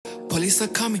Police are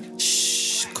coming,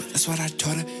 shh, that's what I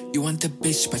told her. You want the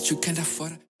bitch, but you can't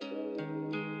afford her.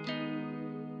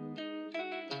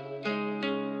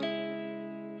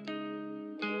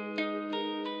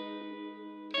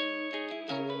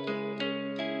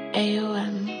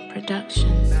 AOM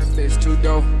Productions. That bitch too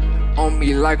dope, on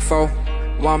me like foe.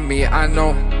 Want me, I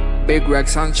know. Big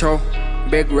Rex Sancho,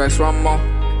 Big Rex Ramo.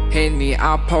 Henny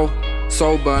Apple,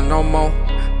 sober no more.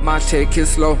 My take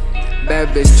is slow. Bad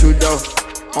bitch too dope,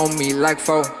 on me like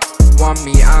foe. Want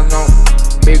me, I know.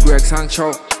 Big Rex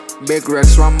Sancho, Big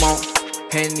Rex Ramo.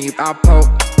 Henny Apple,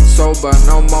 sober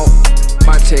no more.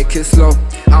 My take is slow.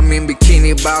 I'm in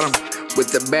bikini bottom with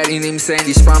the baddie named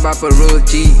Sandy, spawned by a real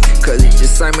G. Cause he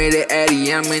just signed me the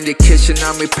Addy. I'm in the kitchen,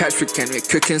 I'm with Patrick and we're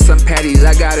cooking some patties.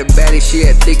 I got a baddie, she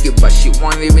had thicket, but she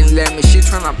won't even let me. She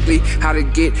tryna plead how to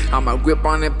get, I'ma grip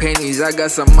on the pennies. I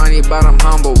got some money, but I'm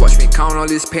humble. Watch me count all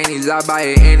these pennies. I buy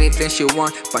her anything she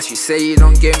want, but she say you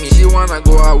don't get me. She wanna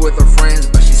go out with her friends,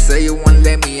 but she say you won't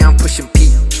let me. I'm pushing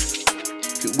Pete,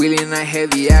 wheeling not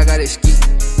heavy, I got a ski,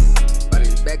 but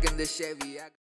it's back in the Chevy.